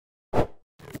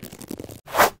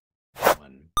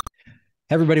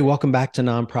Everybody, welcome back to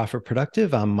Nonprofit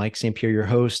Productive. I'm Mike St. Pierre, your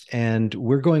host, and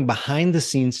we're going behind the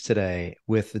scenes today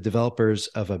with the developers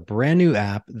of a brand new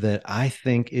app that I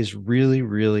think is really,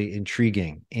 really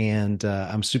intriguing. And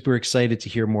I'm super excited to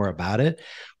hear more about it.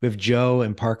 We have Joe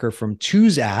and Parker from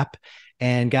Tooz app.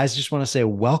 And guys, just want to say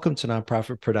welcome to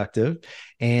Nonprofit Productive.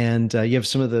 And you have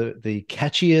some of the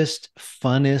catchiest,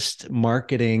 funnest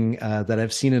marketing that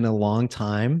I've seen in a long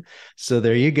time. So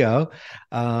there you go.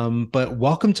 But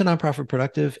welcome to Nonprofit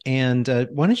Productive. And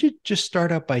why don't you just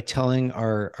start out by telling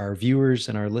our viewers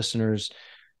and our listeners,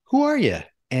 who are you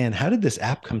and how did this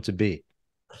app come to be?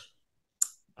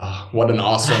 What an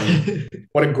awesome,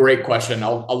 what a great question.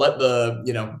 I'll let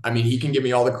he can give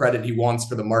me all the credit he wants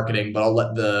for the marketing, but I'll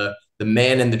let the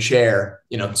man in the chair,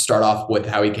 start off with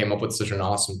how he came up with such an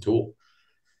awesome tool.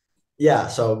 Yeah,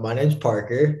 so my name's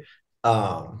Parker.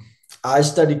 Um, I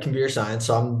studied computer science,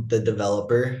 so I'm the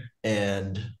developer.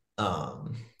 And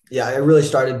yeah, I really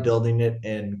started building it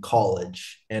in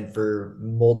college and for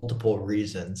multiple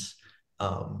reasons.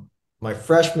 Um, my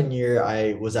freshman year,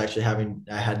 I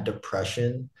had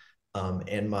depression.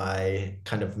 And my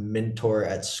kind of mentor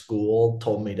at school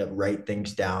told me to write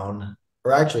things down,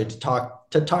 or actually to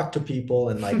talk to people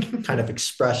and like kind of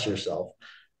express yourself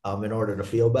in order to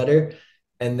feel better.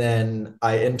 And then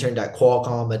I interned at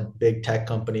Qualcomm, a big tech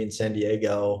company in San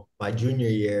Diego, my junior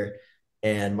year.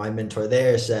 And my mentor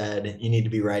there said, you need to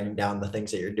be writing down the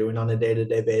things that you're doing on a day to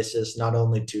day basis, not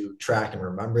only to track and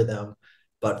remember them,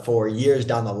 but for years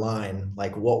down the line,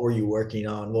 like what were you working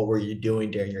on? What were you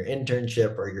doing during your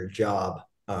internship or your job?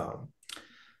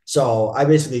 So I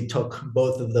basically took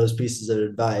both of those pieces of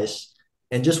advice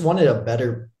and just wanted a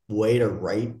better way to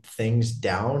write things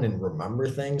down and remember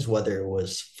things, whether it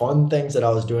was fun things that I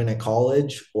was doing at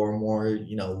college or more,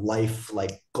 life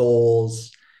like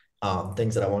goals,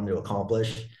 things that I wanted to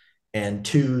accomplish. And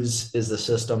Tooz is the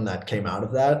system that came out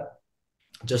of that.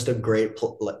 Just a great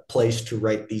place to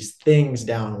write these things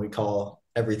down. We call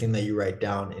everything that you write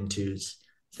down into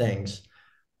things.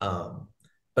 Um,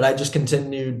 but I just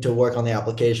continued to work on the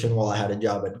application while I had a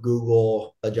job at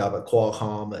Google, a job at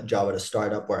Qualcomm, a job at a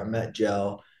startup where I met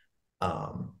Joe.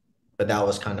 Um, but that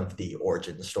was kind of the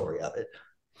origin story of it.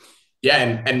 Yeah,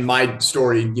 and my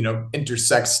story,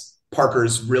 intersects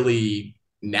Parker's really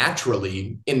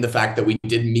naturally in the fact that we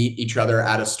did meet each other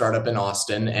at a startup in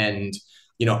Austin. And,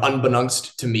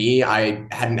 unbeknownst to me, I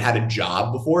hadn't had a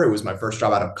job before. It was my first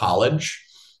job out of college.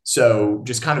 So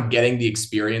just kind of getting the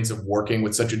experience of working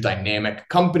with such a dynamic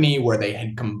company where they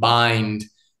had combined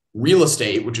real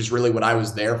estate, which is really what I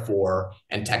was there for,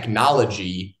 and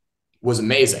technology was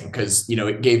amazing because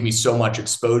it gave me so much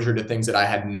exposure to things that I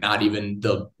had not even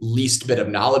the least bit of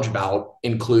knowledge about,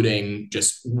 including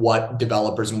just what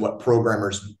developers and what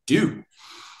programmers do.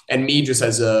 And me, just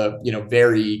as a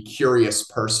very curious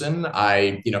person,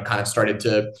 I kind of started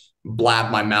to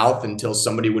blab my mouth until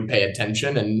somebody would pay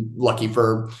attention. And lucky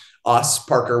for us,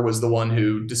 Parker was the one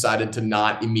who decided to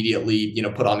not immediately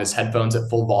put on his headphones at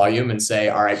full volume and say,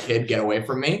 "All right, kid, get away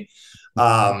from me."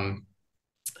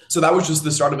 So that was just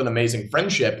the start of an amazing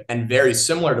friendship. And very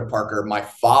similar to Parker, my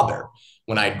father,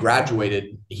 when I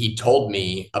graduated, he told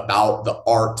me about the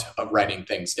art of writing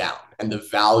things down and the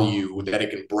value that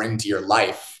it can bring to your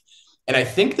life. And I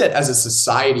think that as a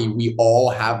society, we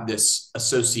all have this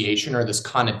association or this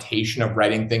connotation of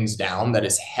writing things down that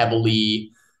is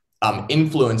heavily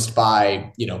influenced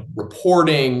by,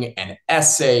 reporting and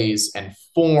essays and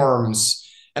forms.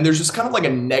 And there's just kind of like a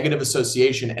negative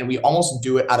association. And we almost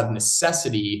do it out of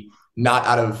necessity, not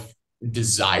out of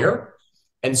desire.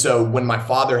 And so when my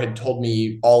father had told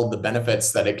me all of the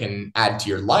benefits that it can add to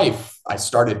your life, I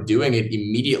started doing it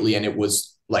immediately. And it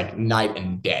was like night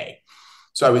and day.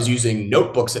 So I was using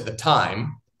notebooks at the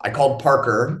time. I called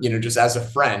Parker, just as a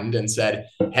friend and said,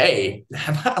 "Hey,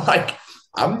 like,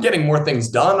 I'm getting more things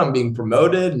done. I'm being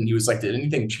promoted." And he was like, "Did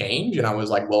anything change?" And I was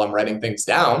like, "Well, I'm writing things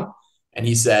down." And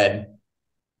he said,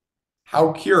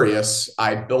 "How curious,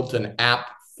 I built an app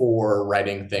for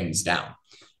writing things down."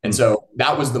 And so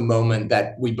that was the moment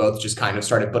that we both just kind of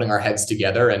started putting our heads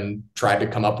together and tried to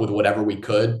come up with whatever we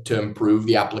could to improve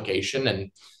the application.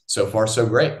 And so far, so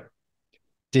great.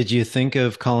 Did you think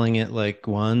of calling it like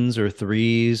ones or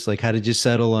threes? Like, how did you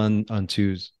settle on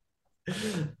twos?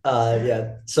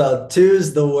 Yeah. So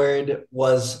Tooz, the word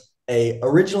was a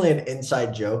originally an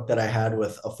inside joke that I had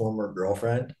with a former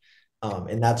girlfriend.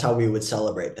 And that's how we would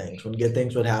celebrate things. When good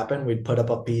things would happen, we'd put up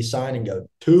a peace sign and go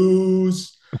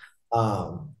Tooz.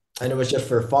 And it was just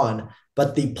for fun.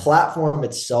 But the platform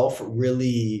itself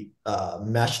really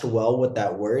meshed well with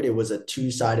that word. It was a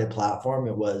two-sided platform.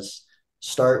 It was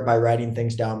start by writing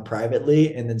things down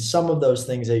privately. And then some of those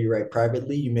things that you write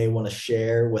privately, you may want to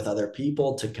share with other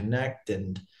people to connect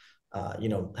and,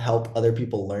 help other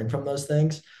people learn from those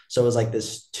things. So it was like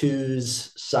this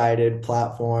two-sided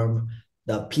platform.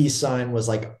 The peace sign was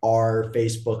like our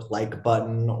Facebook like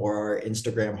button or our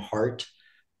Instagram heart.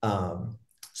 Um,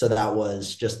 so that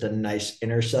was just a nice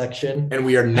intersection. And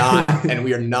we are not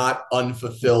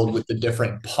unfulfilled with the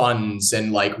different puns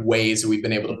and like ways that we've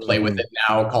been able to play with it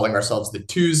now, calling ourselves the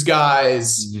Twos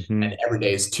guys and every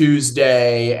day is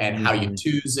Tuesday and how you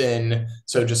twos in.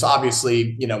 So just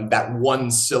obviously, that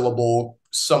one syllable,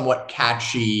 somewhat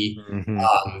catchy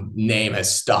name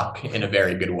has stuck in a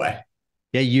very good way.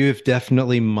 Yeah, you've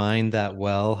definitely mined that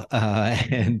well.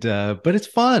 But it's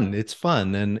fun. It's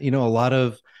fun. And, a lot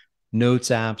of notes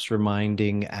apps,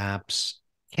 reminding apps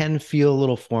can feel a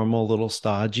little formal, a little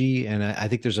stodgy. And I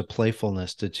think there's a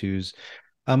playfulness to twos.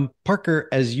 Parker,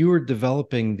 as you were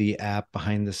developing the app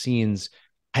behind the scenes,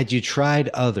 had you tried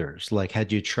others? Like,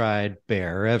 had you tried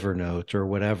Bear, Evernote, or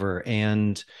whatever?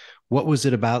 And what was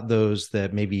it about those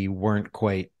that maybe weren't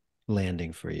quite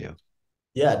landing for you?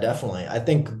 Yeah, definitely. I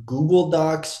think Google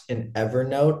Docs and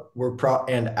Evernote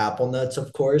and Apple Notes,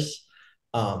 of course.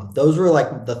 Those were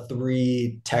like the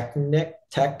three tech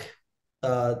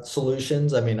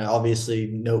solutions. I mean, obviously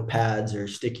notepads or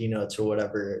sticky notes or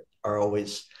whatever are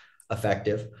always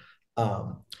effective.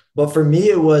 But for me,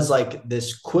 it was like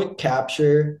this quick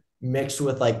capture mixed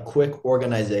with like quick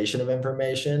organization of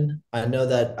information. I know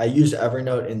that I used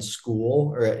Evernote in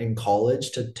school or in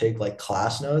college to take like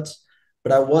class notes,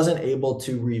 but I wasn't able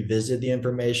to revisit the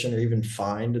information or even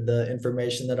find the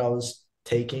information that I was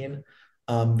taking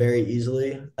very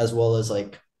easily, as well as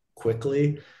like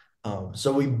quickly.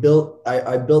 So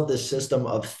I built this system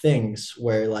of things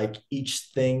where like each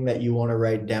thing that you want to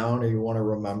write down or you want to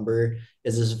remember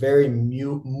is this very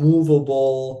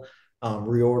movable,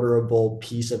 reorderable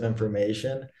piece of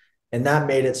information. And that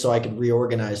made it so I could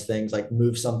reorganize things, like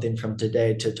move something from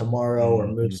today to tomorrow or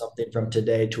move something from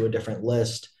today to a different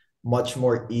list much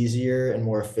more easier and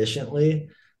more efficiently.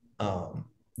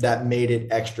 That made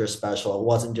it extra special. It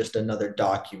wasn't just another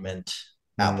document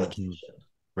application.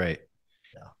 Right.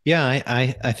 Yeah,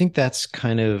 I think that's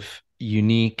kind of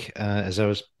unique. As I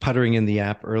was puttering in the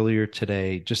app earlier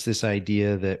today, just this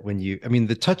idea that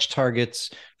the touch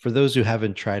targets, for those who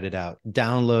haven't tried it out,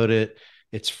 download it.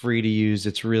 It's free to use.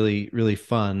 It's really, really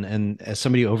fun. And as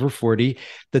somebody over 40,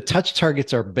 the touch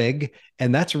targets are big.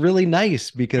 And that's really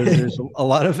nice because there's a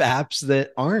lot of apps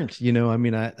that aren't,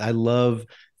 I love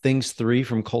Things 3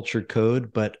 from Cultured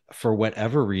Code, but for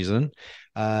whatever reason,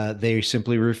 they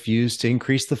simply refuse to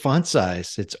increase the font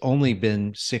size. It's only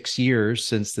been 6 years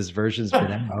since this version's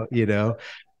been out,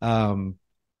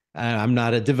 I'm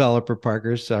not a developer,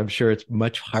 Parker, so I'm sure it's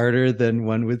much harder than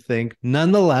one would think.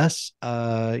 Nonetheless,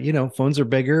 phones are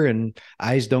bigger and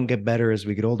eyes don't get better as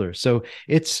we get older. So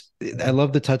I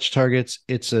love the touch targets.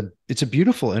 It's a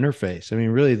beautiful interface. I mean,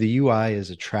 really, the UI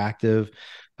is attractive,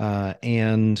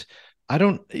 and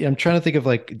I'm trying to think of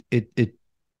like it.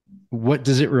 What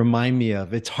does it remind me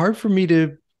of? It's hard for me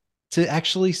to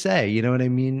actually say, you know what I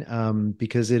mean?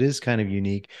 Because it is kind of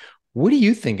unique. What do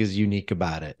you think is unique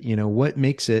about it? What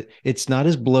makes it's not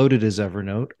as bloated as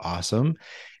Evernote. Awesome.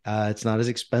 It's not as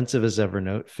expensive as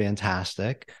Evernote.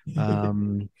 Fantastic.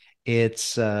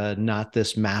 It's not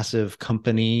this massive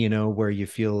company, where you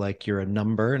feel like you're a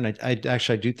number. And I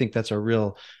do think that's a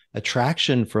real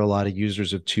attraction for a lot of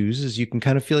users of Twos, is you can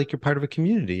kind of feel like you're part of a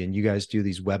community, and you guys do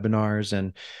these webinars,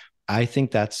 and I think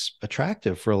that's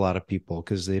attractive for a lot of people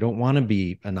because they don't want to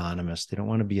be anonymous. They don't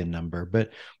want to be a number.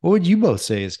 But what would you both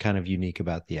say is kind of unique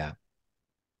about the app?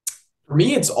 For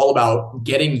me, it's all about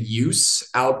getting use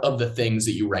out of the things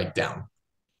that you write down.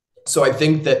 So I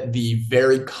think that the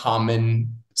very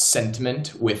common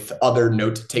sentiment with other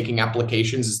note-taking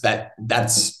applications is that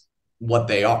that's what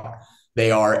they are.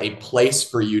 They are a place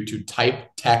for you to type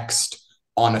text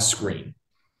on a screen.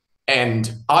 And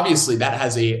obviously that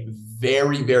has a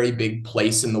very, very big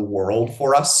place in the world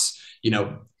for us.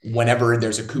 Whenever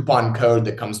there's a coupon code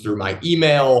that comes through my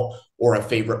email or a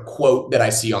favorite quote that I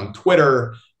see on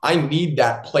Twitter, I need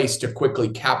that place to quickly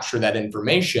capture that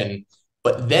information.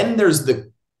 But then there's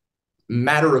the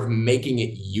matter of making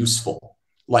it useful.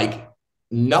 Like,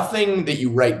 nothing that you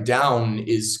write down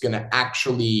is going to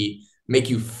actually make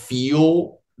you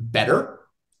feel better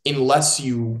unless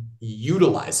you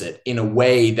utilize it in a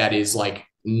way that is like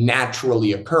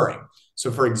naturally occurring. So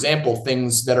for example,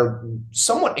 things that are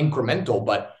somewhat incremental,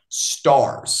 but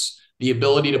stars, the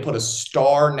ability to put a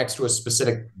star next to a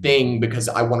specific thing because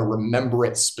I want to remember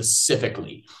it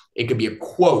specifically. It could be a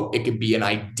quote, it could be an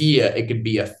idea, it could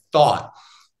be a thought.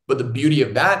 But the beauty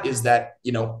of that is that,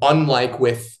 unlike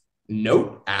with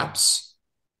note apps,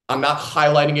 I'm not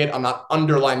highlighting it, I'm not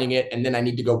underlining it, and then I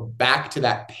need to go back to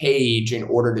that page in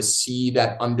order to see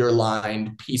that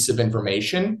underlined piece of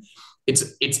information. It's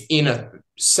in a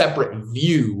separate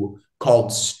view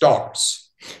called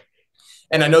stars.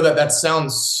 And I know that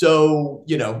sounds so,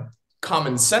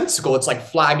 commonsensical. It's like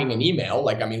flagging an email.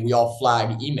 We all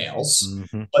flag emails,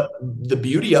 but the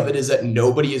beauty of it is that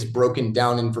nobody has broken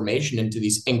down information into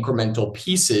these incremental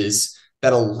pieces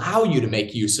that allow you to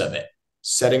make use of it.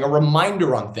 Setting a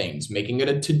reminder on things, making it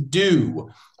a to-do,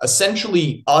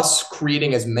 essentially us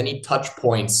creating as many touch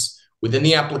points within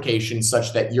the application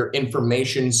such that your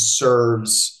information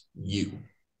serves you.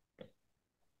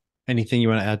 Anything you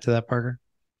want to add to that, Parker?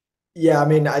 Yeah,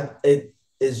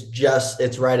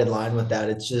 it's right in line with that.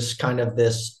 It's just kind of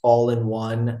this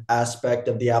all-in-one aspect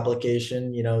of the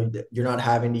application. You're not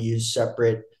having to use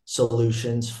separate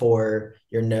solutions for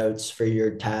your notes, for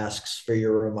your tasks, for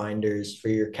your reminders, for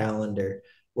your calendar.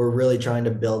 We're really trying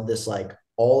to build this like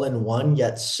all-in-one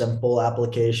yet simple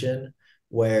application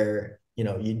where,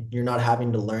 you're not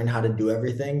having to learn how to do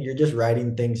everything. You're just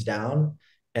writing things down.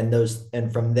 And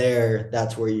from there,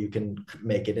 that's where you can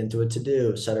make it into a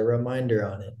to-do, set a reminder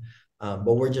on it.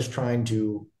 But we're just trying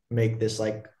to make this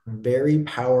like very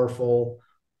powerful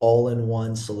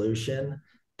all-in-one solution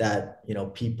that,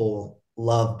 people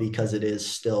love because it is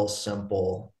still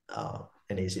simple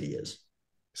and easy to use.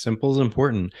 Simple is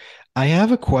important. I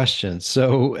have a question.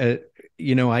 So,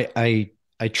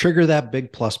 I trigger that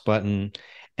big plus button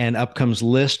and up comes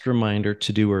list, reminder,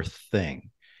 to do, or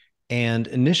thing. And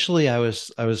initially I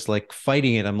was like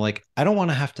fighting it. I'm like, I don't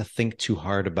want to have to think too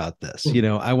hard about this.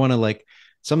 I want to like,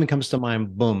 something comes to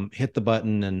mind, boom, hit the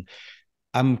button. And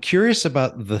I'm curious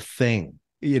about the thing,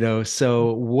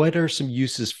 so what are some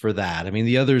uses for that?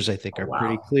 The others I think are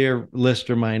pretty clear: list,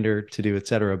 reminder, to do, et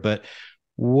cetera. But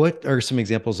what are some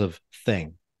examples of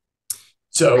thing?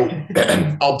 So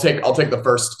I'll take the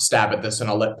first stab at this, and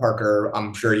I'll let Parker,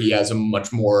 I'm sure he has a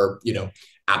much more,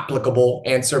 applicable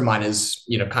answer. Mine is,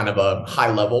 kind of a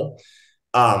high level.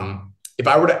 If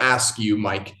I were to ask you,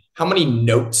 Mike, how many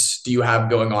notes do you have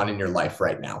going on in your life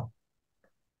right now?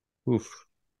 Oof.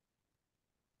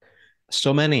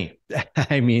 So many.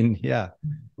 Yeah.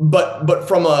 But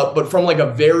from like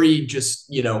a very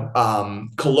just,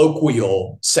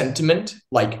 colloquial sentiment,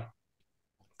 like,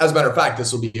 as a matter of fact,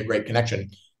 this will be a great connection.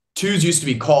 Twos used to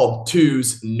be called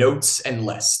twos, notes, and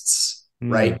lists,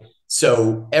 right?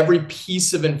 So every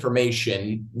piece of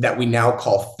information that we now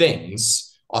call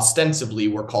things, ostensibly,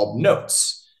 were called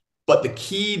notes. But the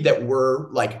key that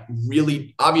we're like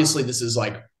really, obviously, this is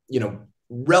like,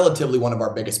 relatively one of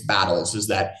our biggest battles, is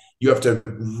that you have to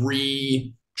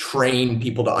retrain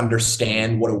people to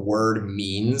understand what a word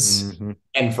means.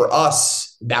 And for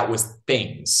us, that was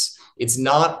things. It's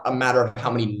not a matter of how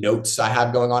many notes I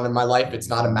have going on in my life. It's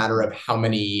not a matter of how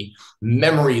many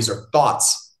memories or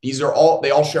thoughts. They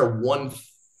all share one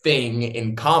thing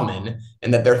in common,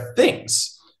 and that they're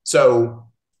things. So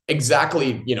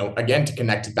exactly, again, to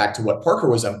connect it back to what Parker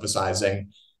was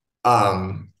emphasizing,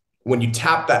 when you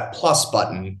tap that plus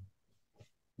button,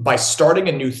 by starting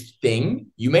a new thing,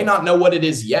 you may not know what it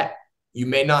is yet. You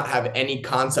may not have any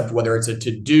concept whether it's a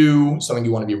to-do, something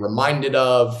you want to be reminded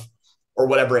of, or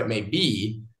whatever it may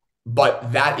be,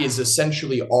 but that is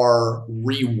essentially our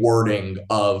rewording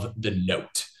of the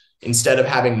note. Instead of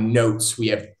having notes, we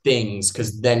have things,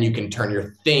 because then you can turn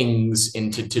your things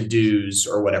into to-dos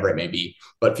or whatever it may be.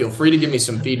 But feel free to give me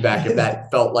some feedback if that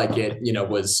felt like it,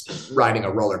 was riding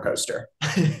a roller coaster.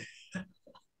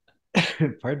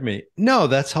 Pardon me. No,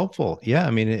 that's helpful. Yeah,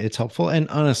 it's helpful. And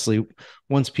honestly,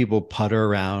 once people putter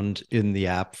around in the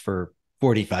app for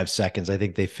 45 seconds, I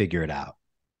think they figure it out.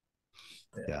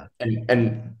 Yeah.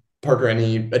 And Parker,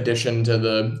 any addition to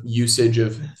the usage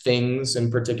of things in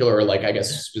particular, or like, I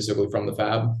guess, specifically from the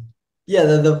Fab? Yeah,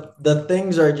 the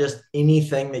things are just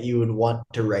anything that you would want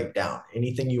to write down,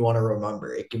 anything you want to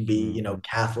remember. It can be,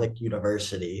 Catholic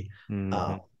University,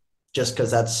 just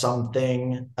because that's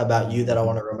something about you that I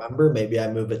want to remember. Maybe I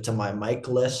move it to my Mike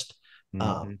list.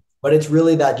 But it's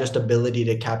really that just ability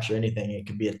to capture anything. It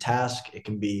can be a task. It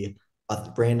can be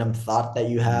a random thought that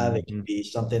you have. It can be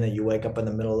something that you wake up in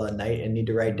the middle of the night and need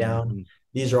to write down.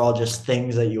 These are all just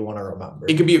things that you want to remember.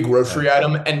 It could be a grocery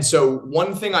item. And so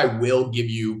one thing I will give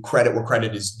you credit where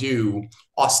credit is due,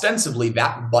 ostensibly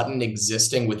that button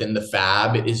existing within the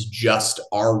Fab is just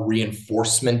our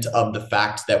reinforcement of the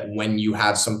fact that when you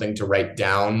have something to write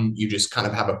down, you just kind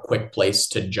of have a quick place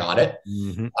to jot it.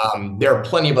 There are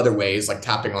plenty of other ways, like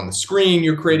tapping on the screen,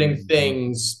 you're creating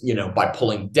things, by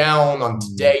pulling down on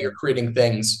today, you're creating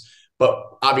things. But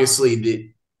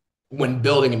obviously when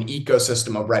building an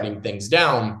ecosystem of writing things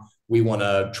down, we want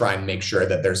to try and make sure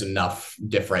that there's enough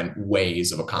different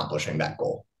ways of accomplishing that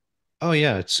goal. Oh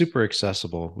yeah, it's super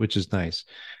accessible, which is nice.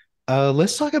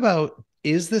 Let's talk about,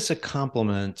 is this a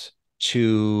complement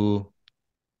to,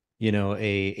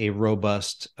 a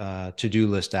robust to-do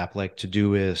list app like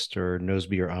Todoist or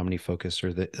Noseby or OmniFocus, or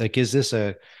is this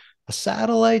a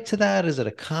satellite to that? Is it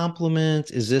a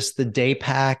complement? Is this the day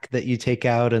pack that you take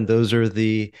out and those are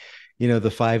the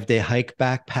 5-day hike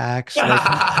backpacks? Like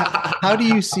how do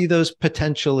you see those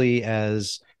potentially,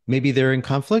 as maybe they're in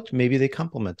conflict, maybe they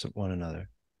complement one another?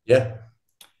 Yeah.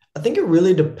 I think it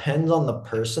really depends on the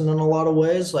person in a lot of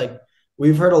ways. Like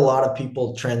we've heard a lot of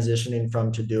people transitioning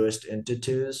from Todoist into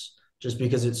Twos just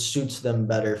because it suits them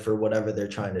better for whatever they're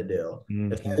trying to do.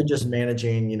 If they're just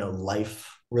managing,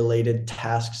 life related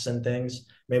tasks and things,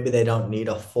 maybe they don't need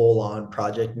a full on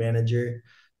project manager.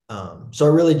 So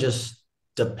it really just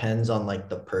depends on like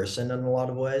the person in a lot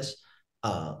of ways.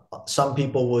 Some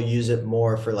people will use it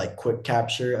more for like quick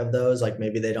capture of those. Like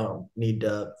maybe they don't need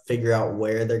to figure out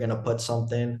where they're going to put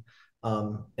something.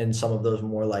 In some of those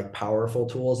more like powerful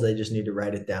tools, they just need to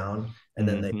write it down and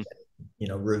then they can,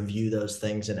 review those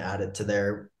things and add it to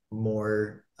their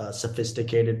more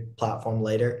sophisticated platform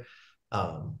later.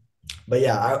 But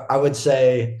yeah, I would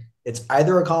say it's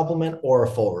either a complement or a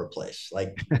full replace.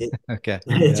 Like Okay.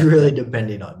 it's really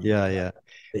depending on you. Yeah.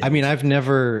 I mean, I've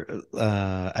never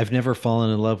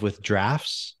fallen in love with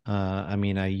drafts. I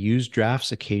mean, I use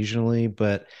drafts occasionally,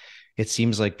 but it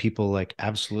seems like people like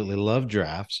absolutely love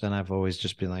drafts, and I've always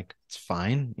just been like, it's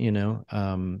fine.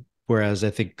 Whereas I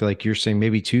think, like you're saying,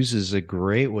 maybe Twos is a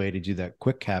great way to do that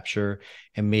quick capture,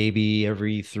 and maybe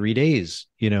every 3 days,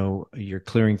 you're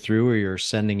clearing through, or you're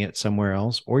sending it somewhere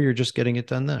else, or you're just getting it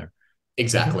done there.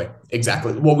 Exactly.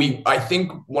 Well, I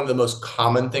think one of the most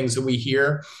common things that we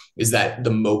hear is that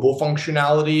the mobile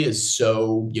functionality is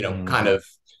so, kind of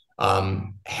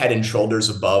head and shoulders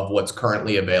above what's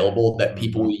currently available that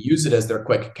people will use it as their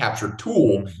quick capture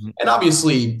tool. And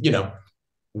obviously, I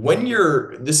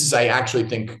actually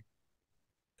think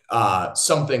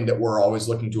something that we're always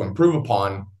looking to improve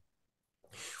upon.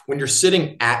 When you're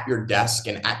sitting at your desk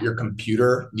and at your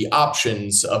computer, the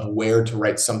options of where to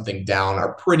write something down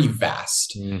are pretty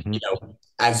vast.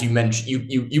 As you mentioned,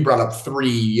 you brought up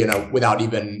 3, without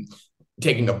even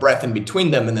taking a breath in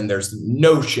between them. And then there's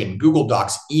Notion, Google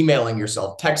Docs, emailing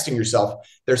yourself, texting yourself.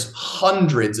 There's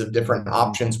hundreds of different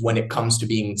options when it comes to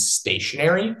being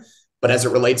stationary. But as it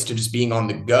relates to just being on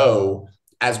the go,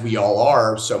 as we all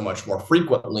are so much more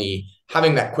frequently,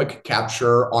 having that quick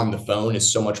capture on the phone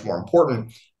is so much more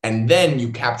important. And then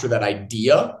you capture that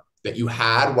idea that you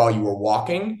had while you were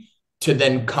walking to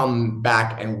then come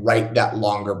back and write that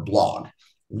longer blog.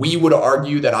 We would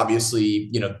argue that obviously,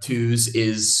 Twos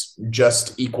is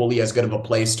just equally as good of a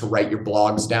place to write your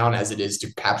blogs down as it is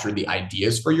to capture the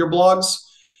ideas for your blogs.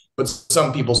 But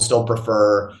some people still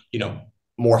prefer,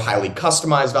 more highly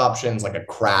customized options like a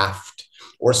craft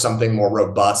or something more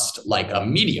robust like a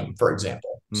Medium, for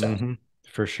example. So.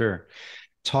 For sure.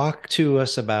 Talk to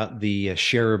us about the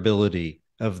shareability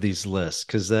of these lists,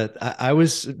 because I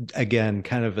was, again,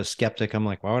 kind of a skeptic. I'm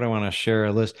like, why would I want to share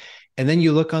a list? And then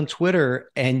you look on Twitter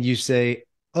and you say,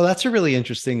 oh, that's a really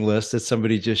interesting list that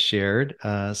somebody just shared.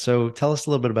 So tell us a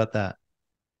little bit about that.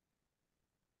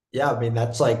 Yeah, I mean,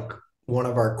 that's like one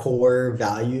of our core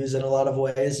values in a lot of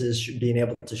ways, is being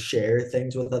able to share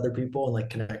things with other people and like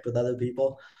connect with other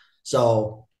people.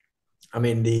 So, I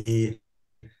mean,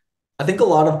 I think a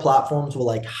lot of platforms will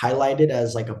like highlight it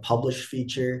as like a publish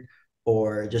feature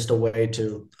or just a way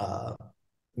to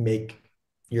make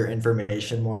your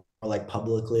information more like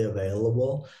publicly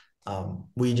available.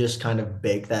 We just kind of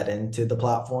bake that into the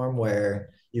platform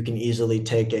where you can easily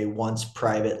take a once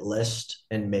private list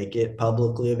and make it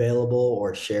publicly available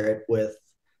or share it with,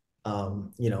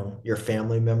 your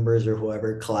family members or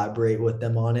whoever, collaborate with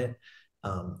them on it.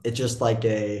 It's just like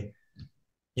a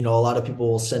lot of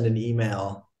people will send an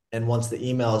email, and once the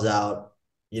email is out,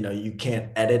 you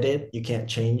can't edit it. You can't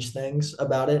change things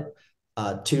about it.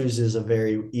 Twos is a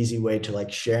very easy way to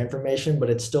like share information, but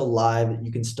it's still live.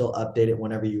 You can still update it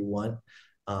whenever you want.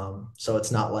 So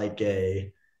it's not like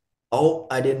I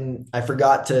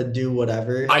forgot to do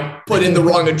whatever. I put in the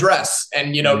wrong address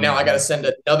and, now I got to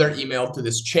send another email to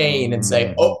this chain and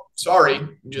say, oh, sorry,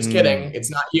 just kidding. It's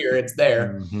not here. It's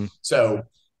there. So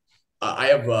I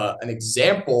have an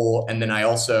example, and then I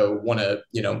also want to,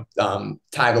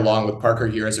 tag along with Parker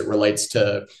here as it relates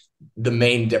to the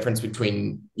main difference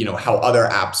between, how other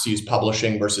apps use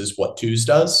publishing versus what Twos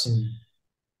does.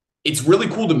 It's really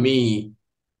cool to me.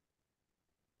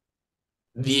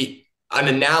 an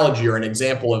analogy or an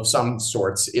example of some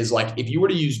sorts is like if you were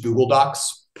to use Google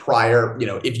Docs prior,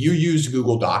 if you use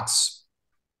Google Docs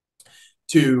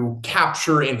to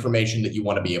capture information that you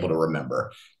want to be able to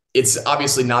remember, it's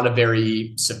obviously not a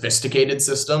very sophisticated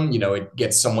system. It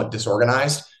gets somewhat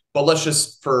disorganized. But let's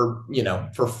just, for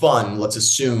fun, let's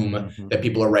assume that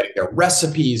people are writing their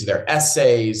recipes, their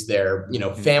essays, their,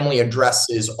 family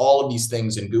addresses, all of these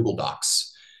things in Google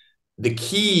Docs. The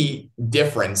key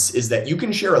difference is that you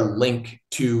can share a link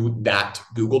to that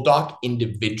Google Doc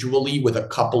individually with a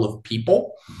couple of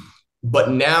people.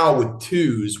 But now with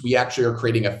Twos, we actually are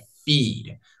creating a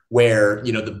feed where,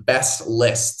 the best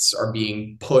lists are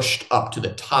being pushed up to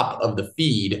the top of the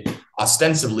feed,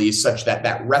 ostensibly such that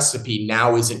that recipe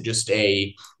now isn't just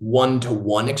a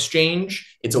one-to-one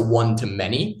exchange, it's a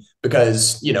one-to-many.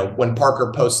 Because, when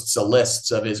Parker posts a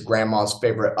list of his grandma's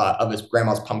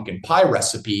pumpkin pie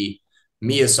recipe,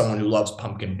 me as someone who loves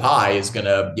pumpkin pie is going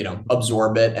to,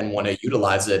 absorb it and want to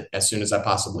utilize it as soon as I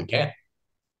possibly can.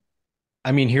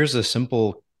 I mean, here's a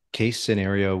simple case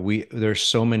scenario. There's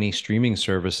so many streaming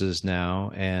services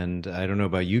now, and I don't know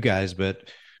about you guys, but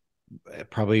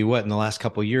probably in the last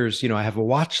couple of years, I have a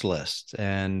watch list,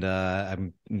 and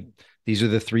these are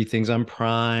the 3 things on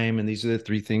Prime, and these are the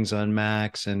 3 things on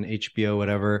Max and HBO,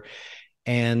 whatever.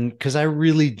 And because I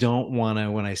really don't want to,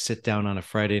 when I sit down on a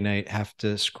Friday night, have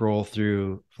to scroll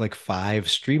through like 5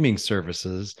 streaming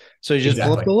services. So you just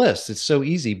pull up the list. It's so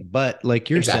easy. But like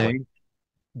you're saying,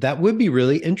 that would be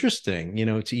really interesting,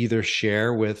 to either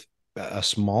share with a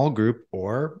small group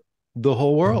or the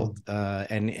whole world,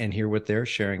 and hear what they're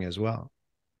sharing as well.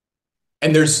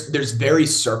 And there's very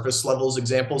surface levels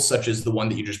examples, such as the one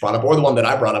that you just brought up, or the one that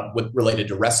I brought up with related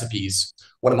to recipes.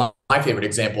 One of my favorite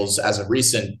examples as of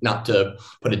recent, not to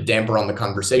put a damper on the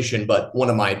conversation, but one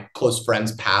of my close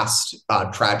friends passed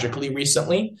tragically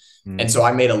recently. And so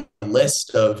I made a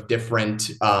list of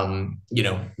different,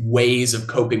 ways of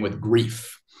coping with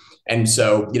grief. And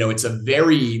so, it's a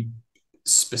very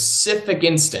specific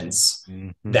instance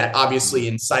that obviously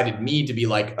incited me to be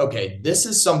like, okay, this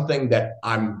is something that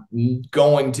I'm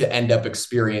going to end up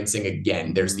experiencing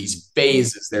again. There's these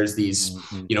phases, there's these,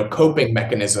 coping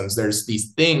mechanisms, there's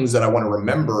these things that I want to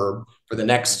remember for the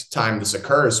next time this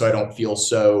occurs, so I don't feel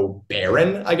so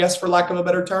barren, I guess, for lack of a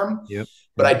better term. Yep.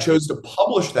 But I chose to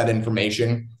publish that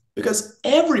information because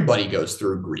everybody goes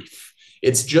through grief.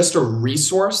 It's just a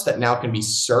resource that now can be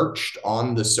searched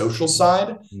on the social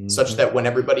side, such that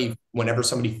whenever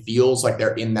somebody feels like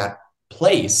they're in that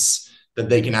place, that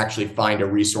they can actually find a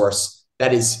resource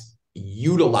that is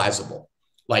utilizable.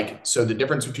 Like, so the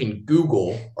difference between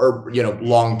Google or,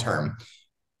 long term,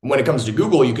 when it comes to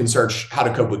Google, you can search how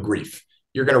to cope with grief.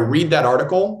 You're going to read that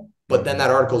article, but then that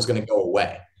article is going to go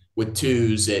away. With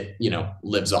Twos, it,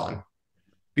 lives on.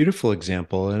 Beautiful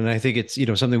example. And I think it's,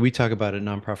 something we talk about at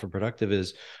Nonprofit Productive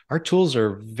is our tools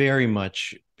are very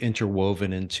much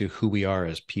interwoven into who we are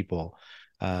as people.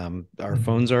 Our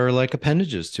phones are like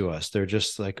appendages to us. They're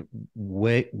just like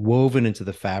woven into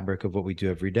the fabric of what we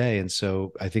do every day. And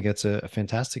so I think that's a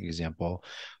fantastic example.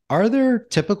 Are there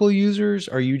typical users?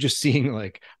 Are you just seeing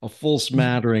like a full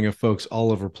smattering of folks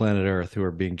all over planet Earth who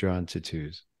are being drawn to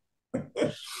Twos?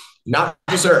 Not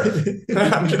just Earth.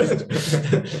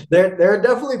 There are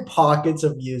definitely pockets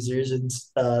of users and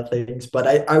things, but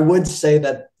I would say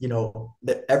that,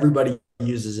 that everybody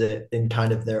uses it in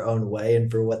kind of their own way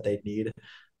and for what they need.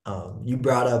 You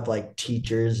brought up like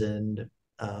teachers and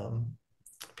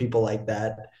people like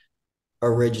that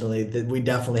originally. We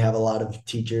definitely have a lot of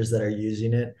teachers that are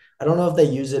using it. I don't know if they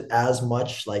use it as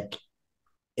much like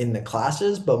in the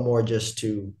classes, but more just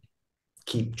to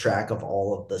keep track of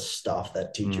all of the stuff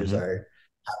that teachers are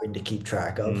having to keep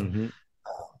track of.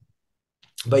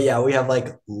 But yeah, we have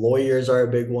like lawyers are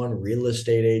a big one. Real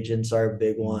estate agents are a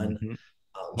big one.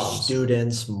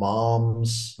 Students,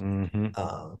 moms.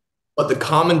 But the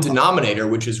common denominator,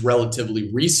 which is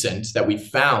relatively recent that we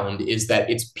found, is that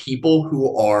it's people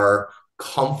who are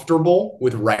comfortable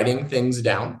with writing things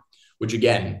down, which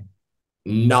again,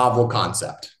 novel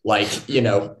concept. Like,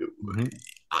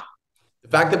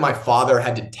 the fact that my father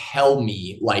had to tell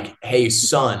me like, hey,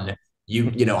 son,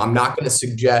 I'm not going to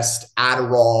suggest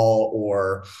Adderall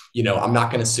or, I'm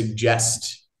not going to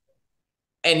suggest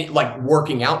any like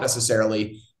working out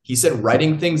necessarily. He said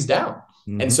writing things down.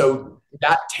 And so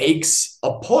that takes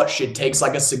a push. It takes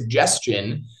like a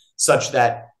suggestion such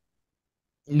that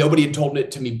nobody had told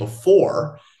it to me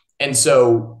before. And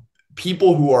so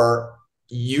people who are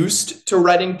used to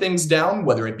writing things down,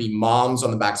 whether it be moms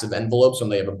on the backs of envelopes when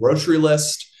they have a grocery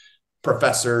list,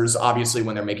 professors, obviously,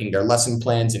 when they're making their lesson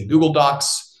plans in Google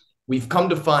Docs, we've come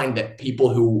to find that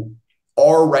people who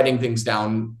are writing things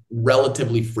down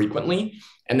relatively frequently.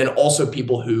 And then also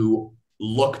people who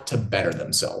look to better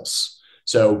themselves.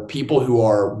 So people who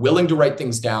are willing to write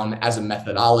things down as a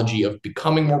methodology of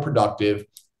becoming more productive,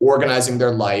 organizing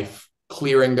their life,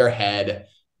 clearing their head.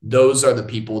 Those are the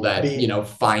people that,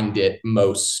 find it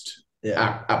most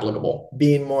applicable.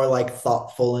 Being more like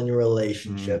thoughtful in your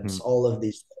relationships. All of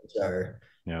these things are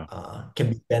can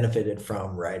be benefited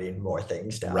from writing more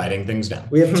things down. Writing things down.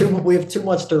 We have too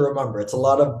much to remember. It's a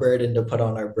lot of burden to put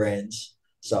on our brains.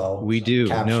 So we do.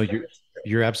 No,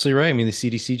 you're absolutely right. I mean, the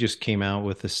CDC just came out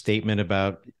with a statement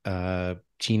about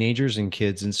teenagers and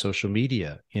kids in social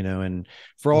media, and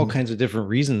for all kinds of different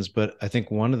reasons. But I think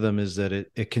one of them is that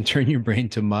it can turn your brain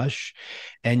to mush,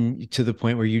 and to the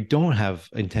point where you don't have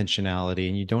intentionality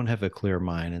and you don't have a clear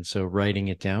mind. And so writing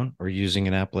it down or using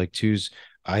an app like Two's,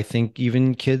 I think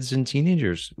even kids and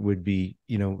teenagers would be,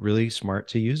 really smart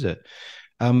to use it.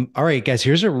 All right, guys,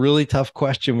 here's a really tough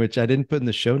question, which I didn't put in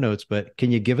the show notes, but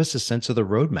can you give us a sense of the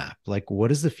roadmap? Like, what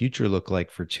does the future look like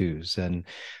for Two's? And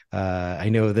I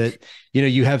know that,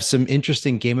 you have some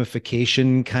interesting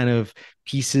gamification kind of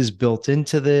pieces built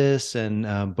into this.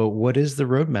 And, but what does the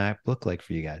roadmap look like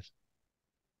for you guys?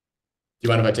 Do you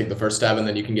mind if I take the first stab and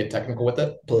then you can get technical with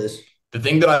it? Please. The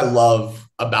thing that I love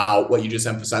about what you just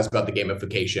emphasized about the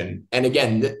gamification, and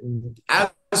again,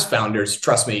 as founders,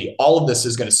 trust me, all of this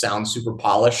is going to sound super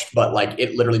polished, but like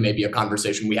it literally may be a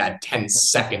conversation we had 10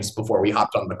 seconds before we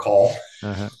hopped on the call.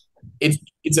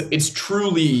 It's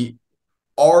truly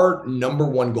our number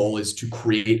one goal is to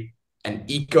create an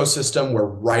ecosystem where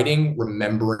writing,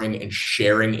 remembering, and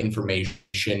sharing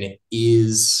information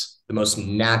is the most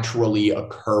naturally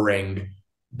occurring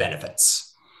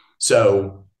benefits.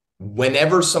 So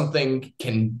whenever something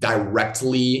can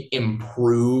directly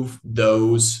improve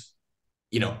those,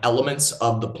 elements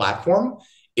of the platform,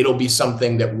 it'll be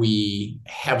something that we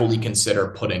heavily consider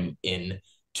putting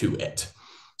into it.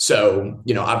 So,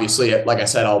 obviously, like I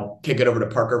said, I'll kick it over to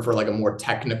Parker for like a more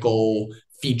technical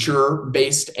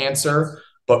feature-based answer,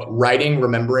 but writing,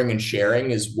 remembering, and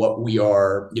sharing is what we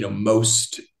are,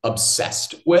 most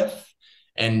obsessed with.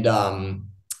 And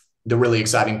the really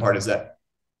exciting part is that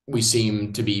we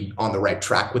seem to be on the right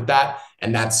track with that.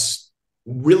 And that's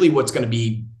really what's going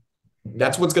to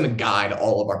guide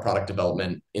all of our product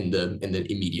development in the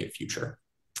immediate future.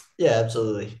 Yeah,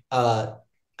 absolutely. I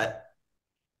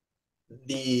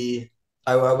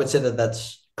would say that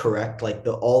that's correct. Like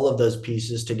all of those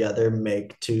pieces together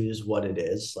make Two's what it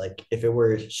is. Like if it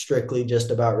were strictly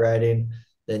just about writing,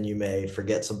 then you may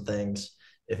forget some things.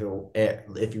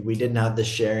 If we didn't have the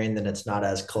sharing, then it's not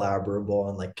as collaborable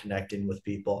and like connecting with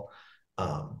people.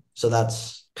 So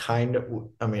that's kind of,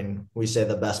 we say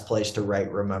the best place to write,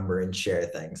 remember, and share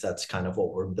things. That's kind of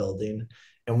what we're building.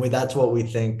 And that's what we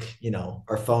think,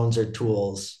 our phones are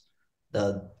tools.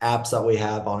 The apps that we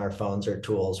have on our phones are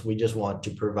tools. We just want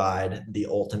to provide the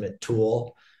ultimate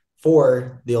tool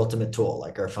for the ultimate tool.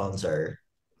 Like our phones are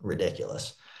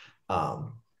ridiculous.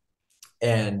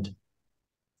 And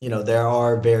there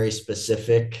are very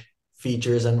specific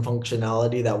features and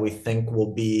functionality that we think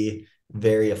will be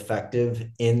very effective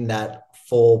in that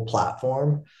full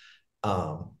platform.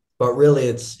 But really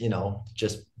it's,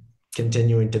 just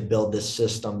continuing to build this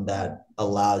system that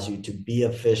allows you to be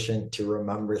efficient, to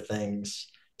remember things,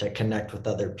 to connect with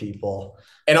other people.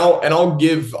 And I'll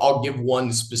give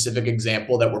one specific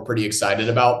example that we're pretty excited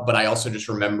about, but I also just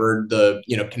remembered the,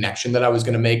 connection that I was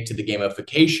going to make to the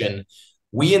gamification.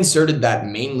 We inserted that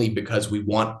mainly because we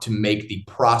want to make the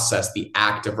process, the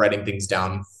act of writing things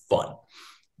down, fun.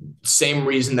 Same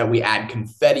reason that we add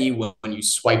confetti when you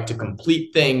swipe to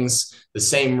complete things, the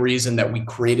same reason that we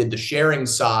created the sharing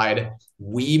side.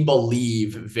 We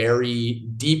believe very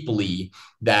deeply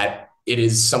that it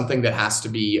is something that has to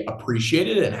be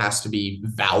appreciated and has to be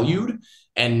valued.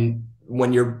 And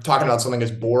when you're talking about something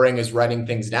as boring as writing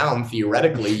things down,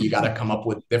 theoretically, you got to come up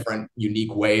with different,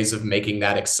 unique ways of making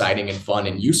that exciting and fun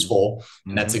and useful.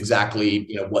 And that's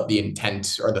exactly, what the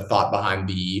intent or the thought behind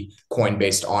the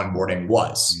coin-based onboarding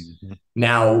was.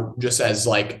 Now, just as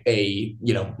like a,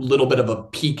 little bit of a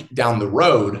peek down the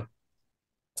road,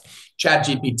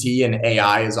 ChatGPT and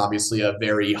AI is obviously a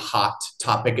very hot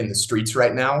topic in the streets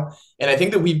right now. And I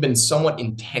think that we've been somewhat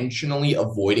intentionally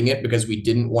avoiding it because we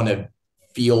didn't want to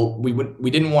we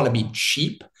didn't want to be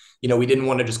cheap. We didn't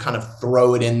want to just kind of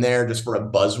throw it in there just for a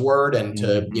buzzword and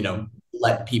to,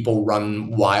 let people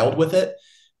run wild with it.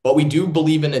 But we do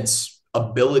believe in its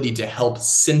ability to help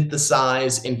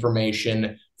synthesize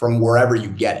information from wherever you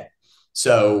get it.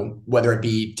 So whether it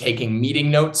be taking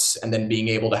meeting notes and then being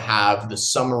able to have the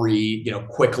summary,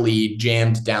 quickly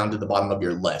jammed down to the bottom of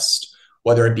your list,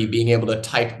 whether it be being able to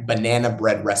type banana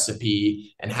bread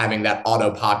recipe and having that auto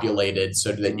populated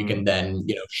so that you can then,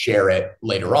 share it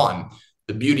later on.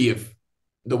 The beauty of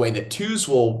the way that Twos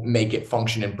will make it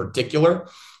function in particular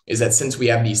is that since we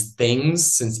have these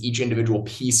things, since each individual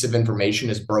piece of information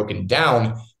is broken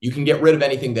down, you can get rid of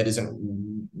anything that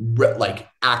isn't like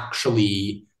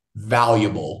actually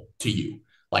valuable to you.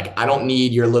 Like, I don't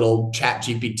need your little chat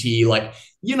GPT, like,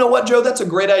 you know what, Joe, that's a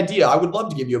great idea. I would love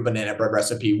to give you a banana bread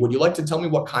recipe. Would you like to tell me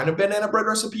what kind of banana bread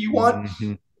recipe you want?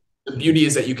 Mm-hmm. The beauty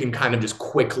is that you can kind of just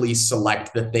quickly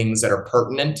select the things that are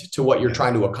pertinent to what you're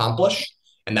trying to accomplish.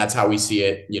 And that's how we see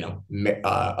it,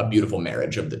 a beautiful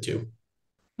marriage of the two.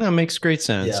 That makes great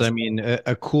sense. Yes. I mean,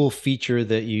 a cool feature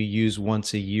that you use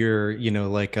once a year,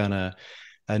 like on a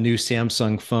new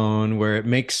Samsung phone, where it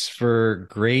makes for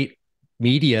great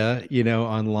media,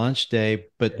 on launch day,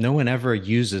 but no one ever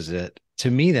uses it. To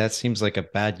me, that seems like a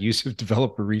bad use of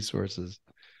developer resources.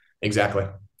 Exactly.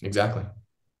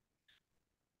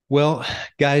 Well,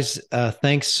 guys,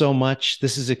 thanks so much.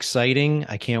 This is exciting.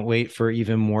 I can't wait for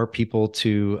even more people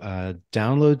to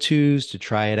download Twos, to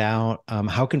try it out.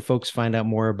 How can folks find out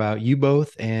more about you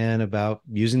both and about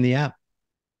using the app?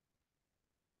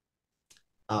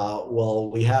 Well,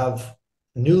 we have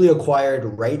newly acquired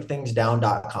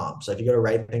writethingsdown.com. So if you go to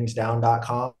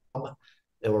writethingsdown.com,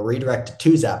 it will redirect to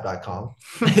twoosapp.com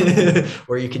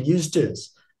where you can use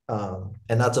Twos. And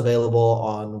that's available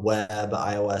on web,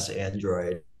 iOS,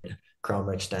 Android, Chrome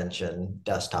extension,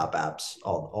 desktop apps,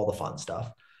 all the fun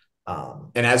stuff.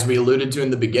 And as we alluded to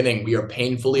in the beginning, we are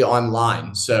painfully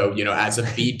online. So, as a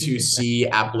B2C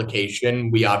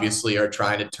application, we obviously are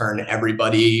trying to turn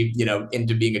everybody,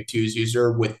 into being a Twos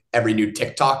user with every new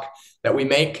TikTok that we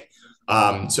make.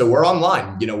 So we're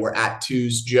online, we're at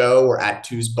Twos Joe, we're at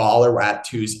Twos Baller, we're at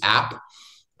Twos app.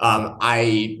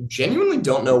 I genuinely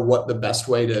don't know what the best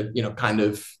way to,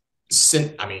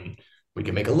 we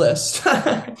can make a list.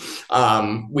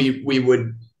 We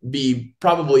would be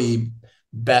probably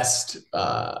best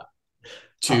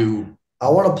to. I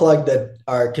want to plug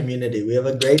our community. We have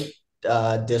a great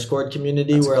Discord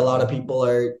community where a lot of people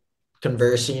are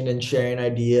conversing and sharing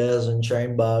ideas and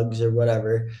sharing bugs or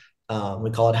whatever.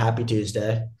 We call it Happy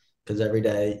Tuesday because every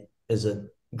day is a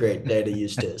great day to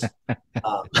use Twos.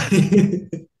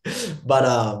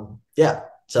 Yeah.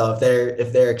 So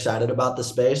if they're excited about the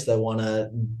space, they want to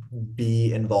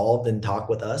be involved and talk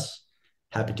with us,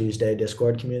 Happy Tuesday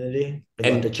Discord community,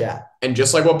 and love to chat. And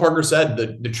just like what Parker said,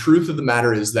 the truth of the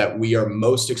matter is that we are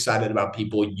most excited about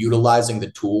people utilizing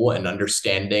the tool and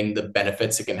understanding the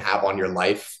benefits it can have on your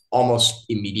life almost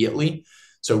immediately.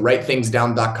 So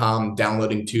writethingsdown.com,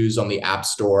 downloading Twos on the App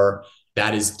Store.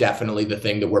 That is definitely the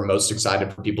thing that we're most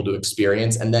excited for people to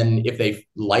experience. And then if they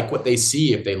like what they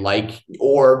see, if they like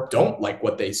or don't like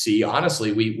what they see,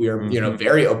 honestly, we are,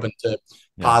 very open to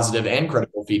positive and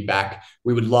critical feedback.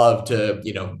 We would love to,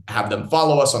 have them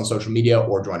follow us on social media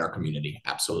or join our community.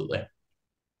 Absolutely.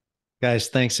 Guys,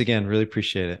 thanks again. Really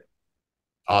appreciate it.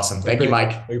 Awesome. Thank you,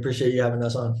 Mike. We appreciate you having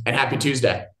us on. And happy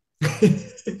Tuesday.